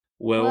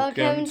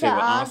Welcome to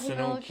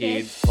Arsenal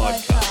Kids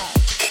Podcast.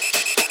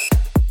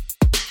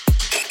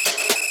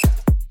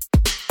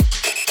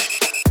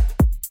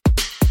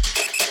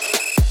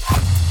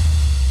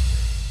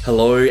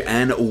 Hello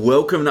and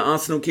welcome to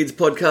Arsenal Kids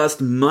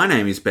Podcast. My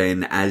name is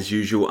Ben. As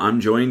usual, I'm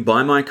joined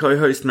by my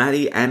co-host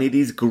Maddie, and it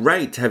is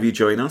great to have you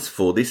join us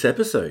for this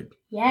episode.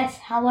 Yes,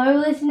 hello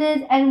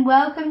listeners and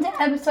welcome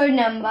to episode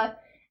number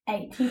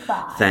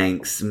 85.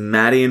 Thanks,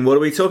 Maddie. And what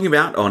are we talking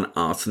about on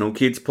Arsenal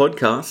Kids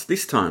Podcast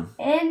this time?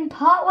 In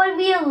part 1,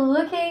 we are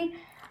looking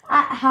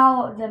at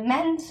how the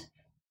men's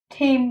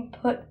team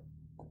put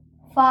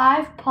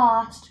 5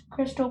 past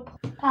Crystal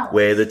Palace,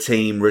 where the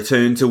team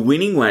returned to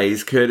winning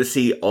ways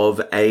courtesy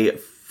of a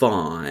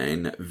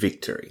fine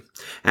victory.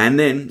 And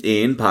then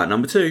in part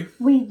number 2,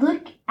 we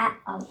look at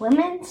a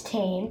women's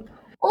team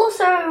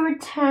also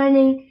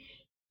returning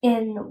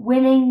in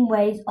winning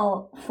ways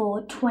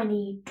for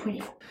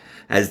 2024,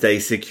 as they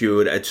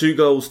secured a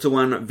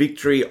 2-1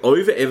 victory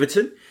over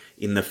Everton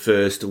in the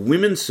first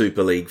Women's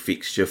Super League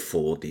fixture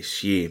for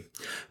this year.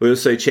 We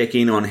also check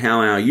in on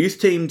how our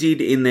youth team did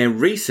in their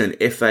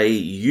recent FA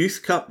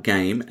Youth Cup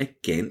game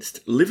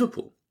against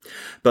Liverpool.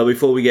 But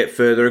before we get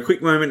further, a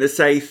quick moment to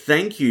say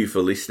thank you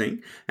for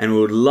listening, and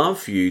we would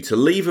love for you to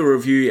leave a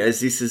review, as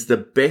this is the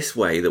best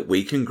way that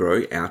we can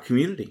grow our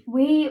community.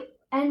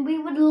 We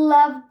would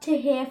love to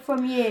hear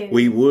from you.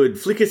 We would.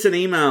 Flick us an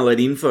email at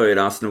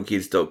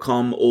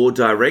info@arsenalkids.com or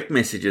direct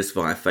message us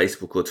via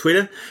Facebook or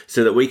Twitter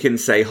so that we can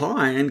say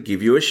hi and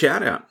give you a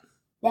shout out.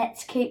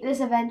 Let's keep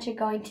this adventure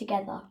going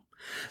together.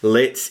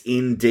 Let's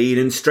indeed.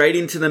 And straight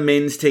into the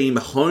men's team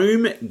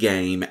home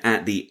game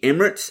at the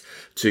Emirates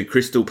to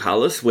Crystal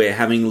Palace, where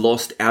having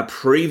lost our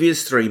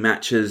previous 3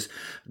 matches,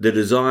 the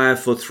desire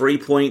for 3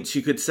 points,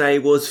 you could say,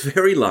 was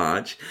very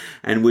large,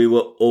 and we were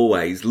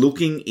always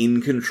looking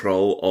in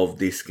control of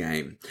this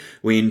game.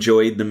 We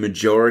enjoyed the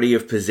majority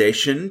of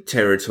possession,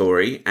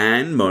 territory,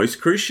 and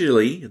most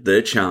crucially,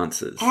 the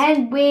chances.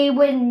 And we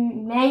would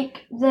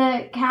make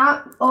the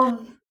count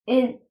of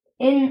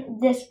in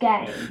this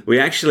game. We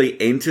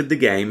actually entered the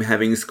game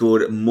having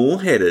scored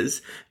more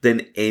headers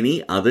than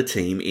any other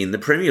team in the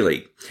Premier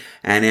League.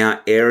 And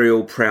our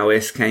aerial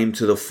prowess came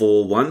to the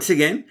fore once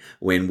again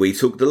when we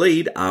took the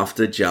lead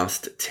after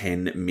just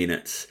 10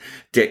 minutes.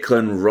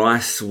 Declan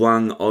Rice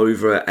swung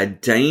over a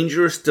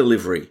dangerous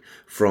delivery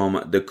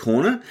from the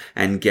corner,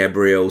 and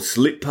Gabriel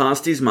slipped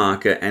past his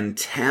marker and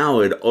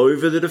towered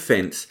over the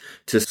defence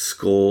to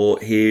score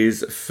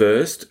his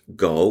first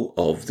goal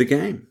of the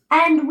game.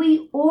 And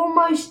we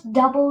almost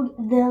doubled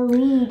the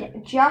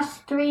lead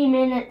just 3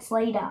 minutes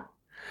later.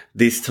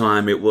 This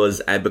time it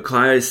was a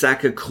Bukayo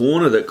Saka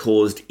corner that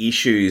caused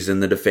issues,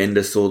 and the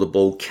defender saw the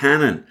ball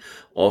cannon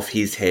off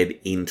his head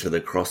into the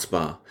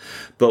crossbar.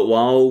 But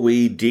while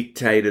we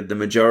dictated the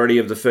majority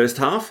of the first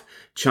half,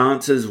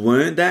 chances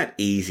weren't that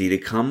easy to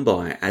come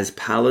by as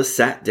Palace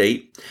sat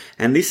deep,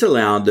 and this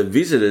allowed the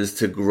visitors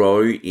to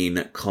grow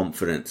in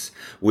confidence,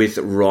 with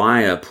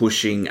Raya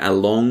pushing a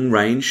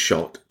long-range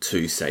shot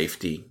to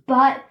safety.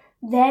 But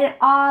then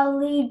our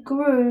lead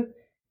grew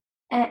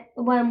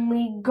when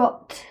we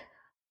got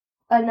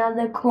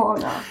another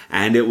corner.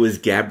 And it was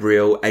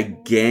Gabriel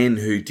again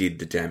who did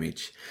the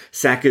damage.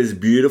 Saka's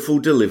beautiful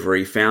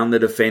delivery found the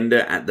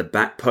defender at the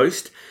back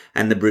post,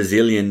 and the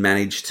Brazilian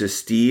managed to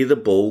steer the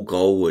ball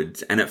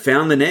goalwards, and it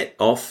found the net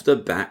off the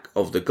back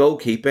of the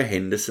goalkeeper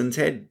Henderson's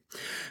head.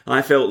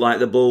 I felt like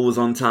the ball was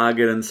on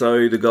target, and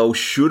so the goal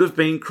should have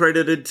been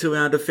credited to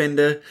our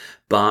defender,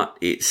 but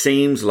it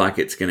seems like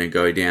it's going to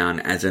go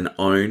down as an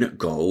own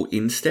goal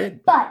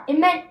instead. But it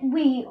meant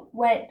we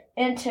went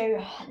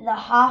into the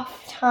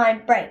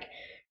half-time break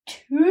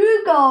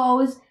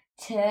 2-0.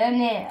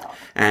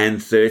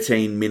 And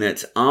 13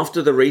 minutes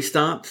after the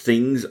restart,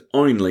 things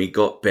only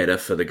got better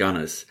for the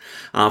Gunners,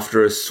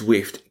 after a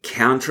swift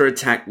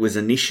counter-attack was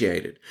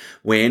initiated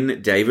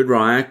when David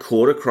Raya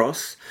caught a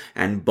cross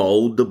and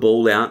bowled the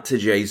ball out to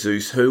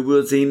Jesus, who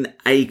was in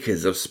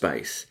acres of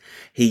space.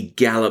 He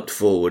galloped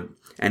forward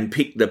and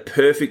picked the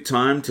perfect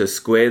time to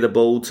square the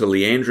ball to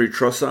Leandro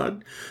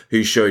Trossard,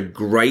 who showed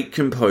great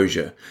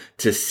composure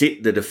to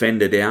sit the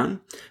defender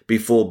down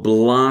before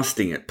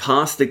blasting it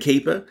past the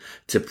keeper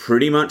to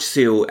pretty much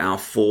seal our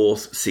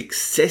 4th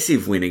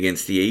successive win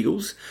against the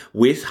Eagles,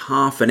 with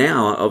half an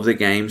hour of the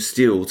game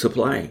still to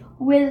play.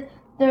 With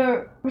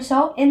the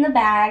result in the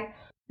bag,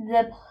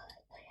 the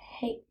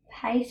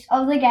pace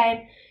of the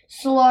game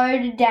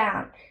slowed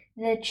down.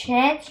 The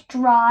chance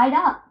dried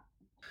up.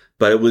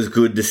 But it was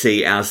good to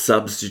see our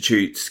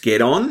substitutes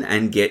get on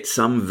and get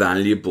some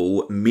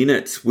valuable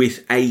minutes,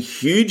 with a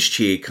huge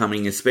cheer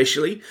coming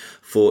especially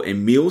for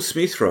Emile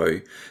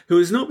Smith-Rowe, who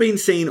has not been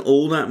seen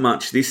all that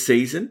much this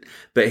season,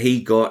 but he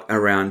got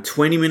around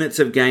 20 minutes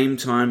of game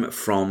time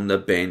from the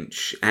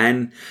bench.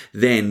 And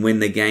then when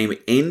the game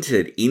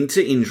entered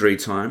into injury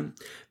time,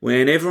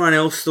 when everyone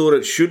else thought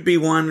it should be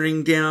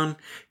winding down,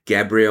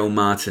 Gabriel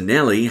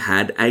Martinelli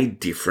had a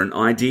different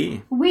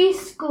idea. We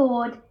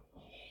scored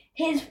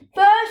his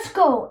first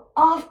goal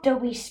after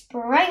we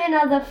sprang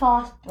another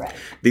fast break.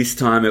 This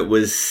time it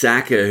was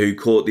Saka who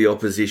caught the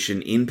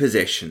opposition in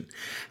possession,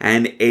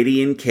 and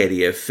Eddie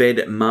Nketiah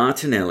fed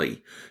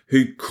Martinelli,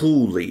 who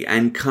coolly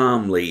and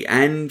calmly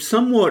and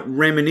somewhat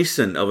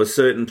reminiscent of a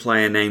certain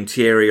player named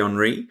Thierry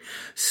Henry,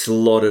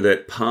 slotted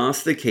it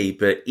past the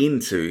keeper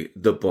into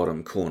the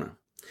bottom corner.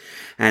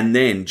 And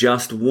then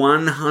just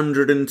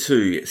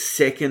 102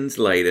 seconds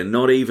later,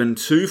 not even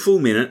 2 full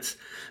minutes,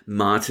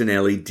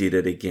 Martinelli did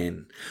it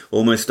again.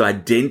 Almost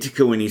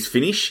identical in his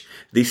finish.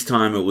 This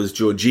time it was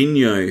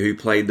Jorginho who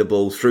played the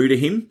ball through to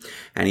him,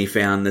 and he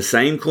found the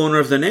same corner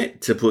of the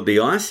net to put the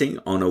icing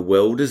on a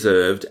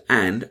well-deserved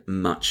and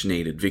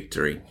much-needed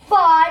victory.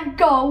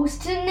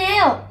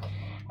 5-0.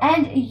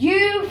 And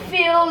you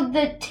feel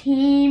the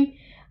team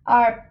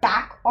are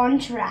back on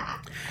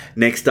track.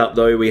 Next up,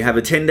 though, we have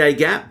a 10-day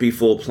gap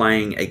before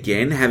playing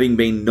again, having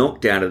been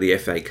knocked out of the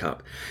FA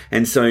Cup.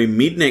 And so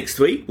mid-next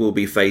week, we'll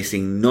be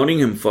facing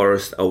Nottingham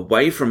Forest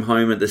away from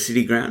home at the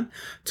City Ground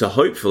to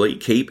hopefully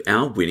keep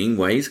our winning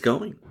ways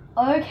going.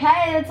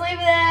 Okay, let's leave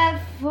it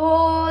there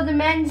for the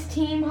men's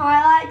team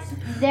highlights.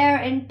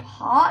 They're in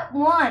part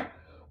 1.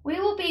 We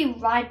will be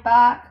right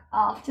back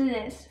after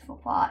this for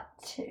part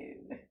 2.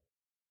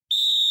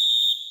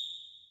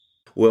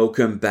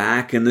 Welcome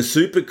back, and the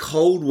super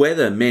cold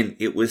weather meant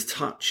it was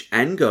touch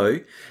and go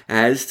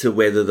as to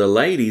whether the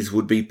ladies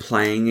would be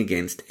playing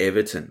against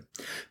Everton.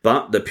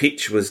 But the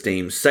pitch was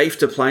deemed safe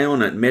to play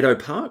on at Meadow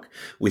Park,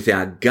 with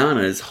our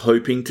Gunners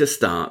hoping to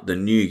start the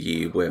new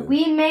year well.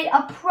 We made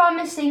a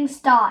promising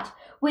start,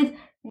 with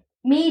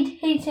Mead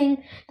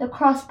hitting the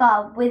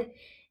crossbar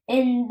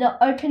in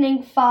the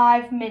opening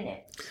 5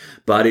 minutes.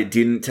 But it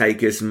didn't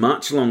take us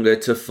much longer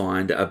to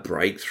find a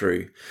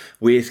breakthrough,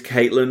 with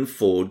Caitlin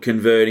Ford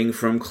converting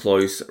from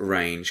close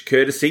range,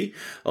 courtesy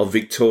of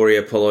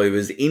Victoria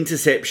Palova's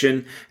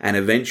interception and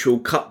eventual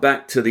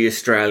cutback to the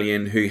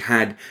Australian, who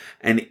had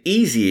an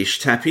easy-ish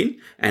tap-in,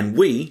 and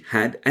we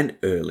had an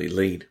early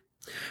lead.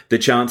 The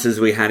chances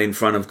we had in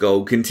front of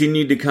goal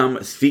continued to come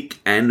thick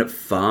and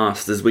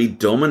fast as we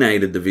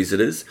dominated the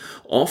visitors,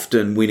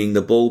 often winning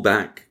the ball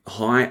back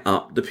high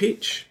up the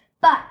pitch.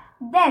 But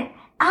then,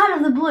 out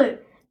of the blue,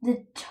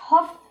 the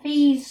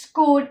Toffees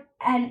scored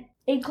an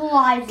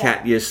equaliser.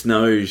 Katya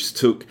Snows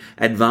took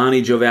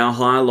advantage of our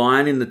high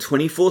line in the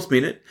 24th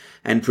minute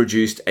and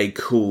produced a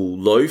cool,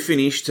 low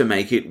finish to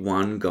make it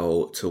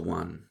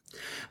 1-1.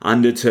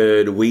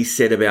 Undeterred, we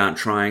set about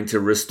trying to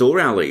restore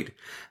our lead,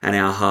 and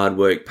our hard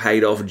work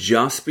paid off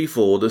just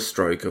before the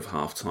stroke of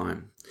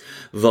half-time.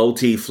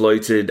 Volti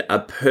floated a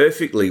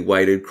perfectly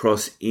weighted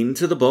cross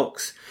into the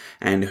box,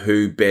 and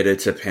who better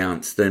to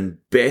pounce than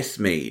Beth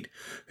Mead,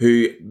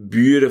 who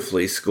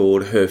beautifully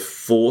scored her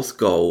 4th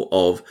goal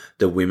of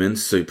the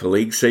Women's Super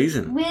League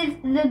season.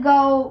 With the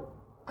goal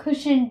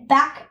cushioned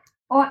back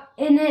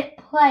in its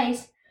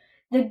place,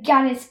 the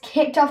Gunners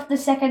kicked off the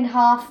second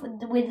half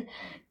with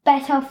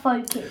better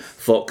focus.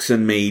 Fox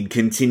and Mead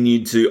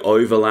continued to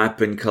overlap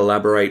and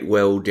collaborate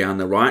well down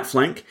the right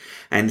flank,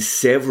 and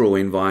several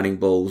inviting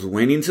balls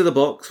went into the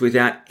box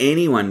without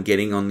anyone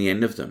getting on the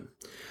end of them.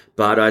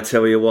 But I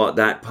tell you what,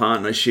 that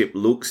partnership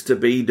looks to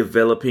be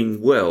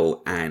developing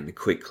well and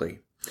quickly.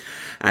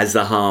 As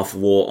the half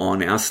wore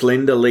on, our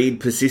slender lead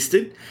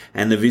persisted,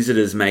 and the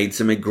visitors made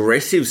some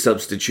aggressive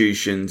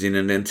substitutions in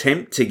an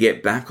attempt to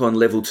get back on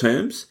level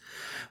terms,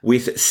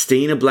 with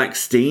Stina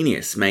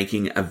Blackstenius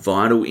making a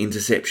vital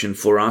interception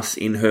for us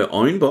in her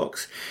own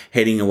box,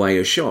 heading away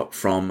a shot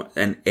from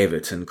an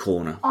Everton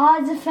corner.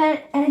 Our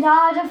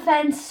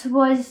defence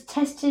was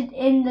tested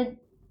in the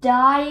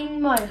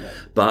dying moment.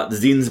 But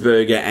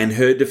Zinsberger and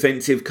her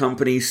defensive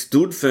company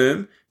stood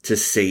firm to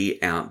see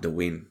out the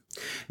win.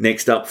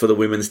 Next up for the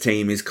women's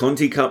team is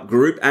Conti Cup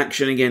group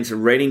action against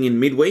Reading in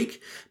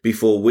midweek,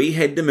 before we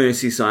head to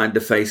Merseyside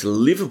to face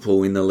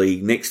Liverpool in the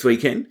league next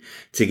weekend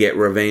to get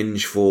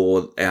revenge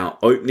for our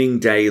opening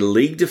day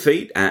league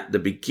defeat at the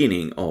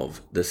beginning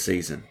of the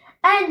season.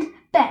 And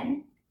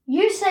Ben,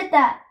 you said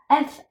that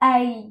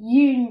FA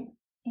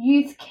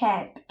youth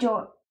camp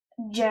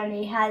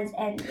journey has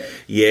ended.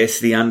 Yes,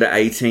 the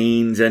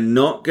under-18s are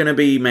not going to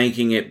be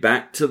making it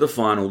back to the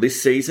final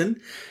this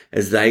season,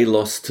 as they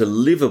lost to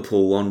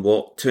Liverpool on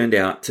what turned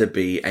out to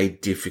be a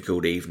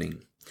difficult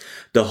evening.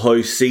 The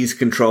hosts seized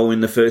control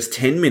in the first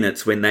 10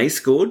 minutes when they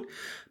scored,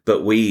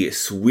 but we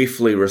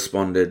swiftly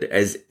responded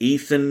as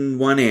Ethan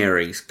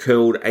Waneris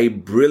curled a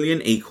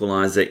brilliant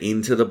equaliser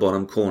into the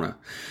bottom corner,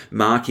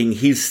 marking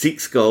his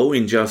 6th goal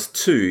in just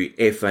 2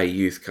 FA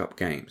Youth Cup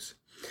games.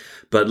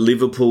 But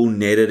Liverpool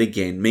netted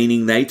again,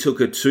 meaning they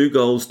took a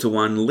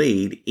 2-1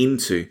 lead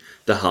into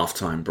the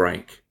halftime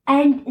break.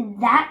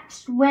 And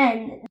that's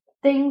when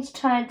things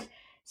turned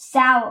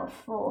sour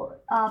for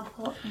our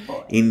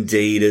boys.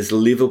 Indeed, as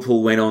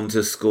Liverpool went on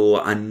to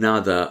score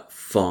another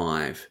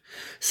 5.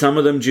 Some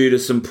of them due to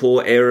some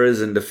poor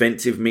errors and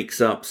defensive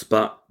mix-ups,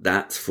 but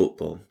that's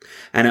football.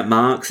 And it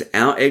marks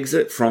our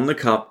exit from the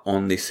Cup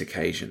on this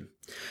occasion.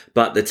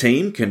 But the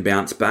team can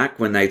bounce back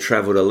when they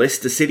travel to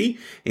Leicester City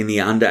in the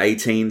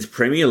Under-18s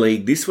Premier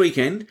League this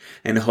weekend,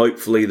 and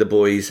hopefully the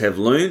boys have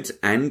learnt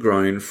and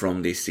grown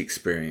from this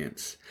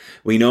experience.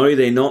 We know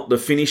they're not the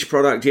finished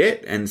product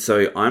yet, and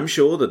so I'm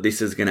sure that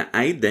this is going to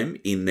aid them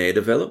in their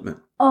development.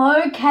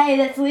 Okay,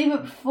 let's leave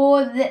it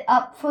for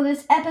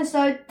this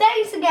episode.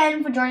 Thanks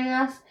again for joining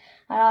us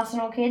at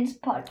Arsenal Kids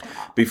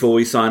Podcast. Before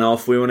we sign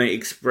off, we want to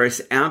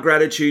express our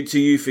gratitude to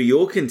you for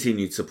your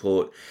continued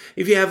support.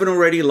 If you haven't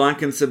already,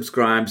 like and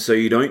subscribe so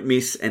you don't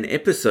miss an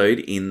episode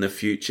in the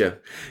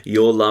future.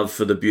 Your love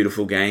for the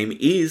beautiful game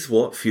is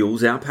what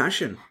fuels our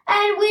passion.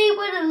 And we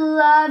would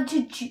love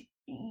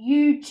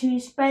you to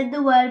spread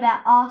the word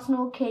about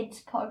Arsenal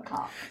Kids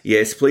Podcast.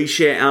 Yes, please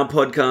share our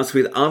podcast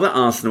with other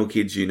Arsenal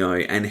kids you know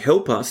and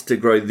help us to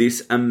grow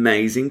this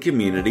amazing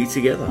community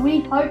together.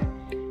 We hope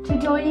to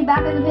join you back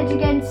on the pitch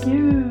again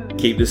soon.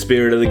 Keep the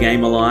spirit of the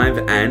game alive,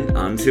 and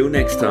until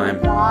next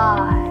time.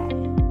 Bye.